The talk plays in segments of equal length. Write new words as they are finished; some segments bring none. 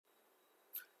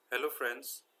Hello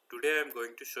friends, today I am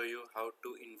going to show you how to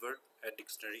invert a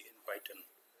dictionary in Python.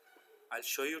 I'll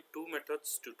show you two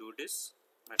methods to do this.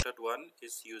 Method 1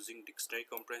 is using dictionary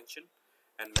comprehension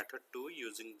and method 2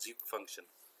 using zip function.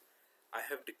 I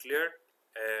have declared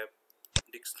a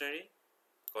dictionary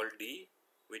called D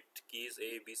with keys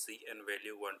A, B, C and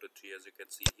value 1 to 3 as you can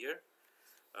see here.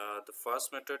 The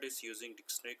first method is using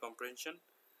dictionary comprehension,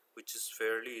 which is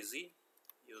fairly easy.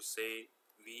 You say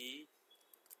V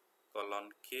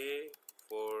colon K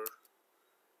for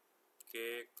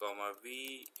K comma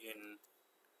V in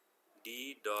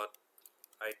D dot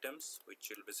items,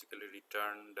 which will basically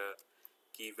return the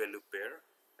key value pair,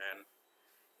 and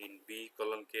in B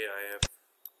colon K I have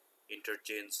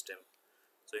interchanged them.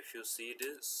 So if you see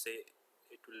this, say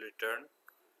it will return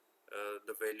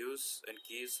the values and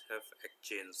keys have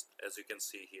exchanged as you can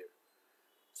see here.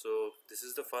 So this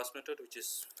is the first method, which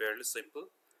is fairly simple,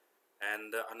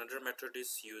 and the another method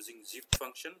is using zip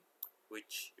function,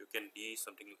 which you can do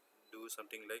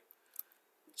something like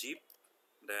zip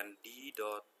then D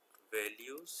dot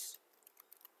values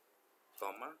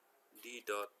comma D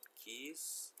dot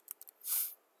keys.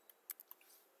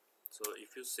 So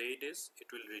if you say this, it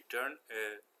will return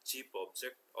a zip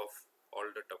object of all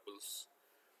the tuples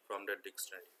from the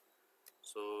dictionary.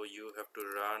 So you have to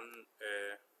run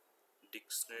a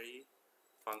dictionary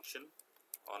function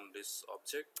on this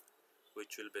object,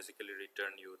 which will basically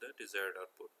return you the desired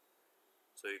output.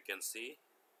 So you can see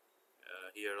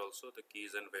here also the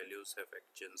keys and values have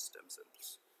exchanged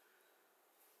themselves.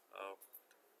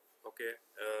 Okay,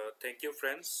 thank you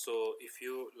friends. So if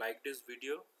you like this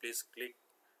video, please click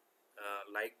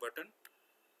like button.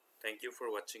 Thank you for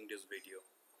watching this video.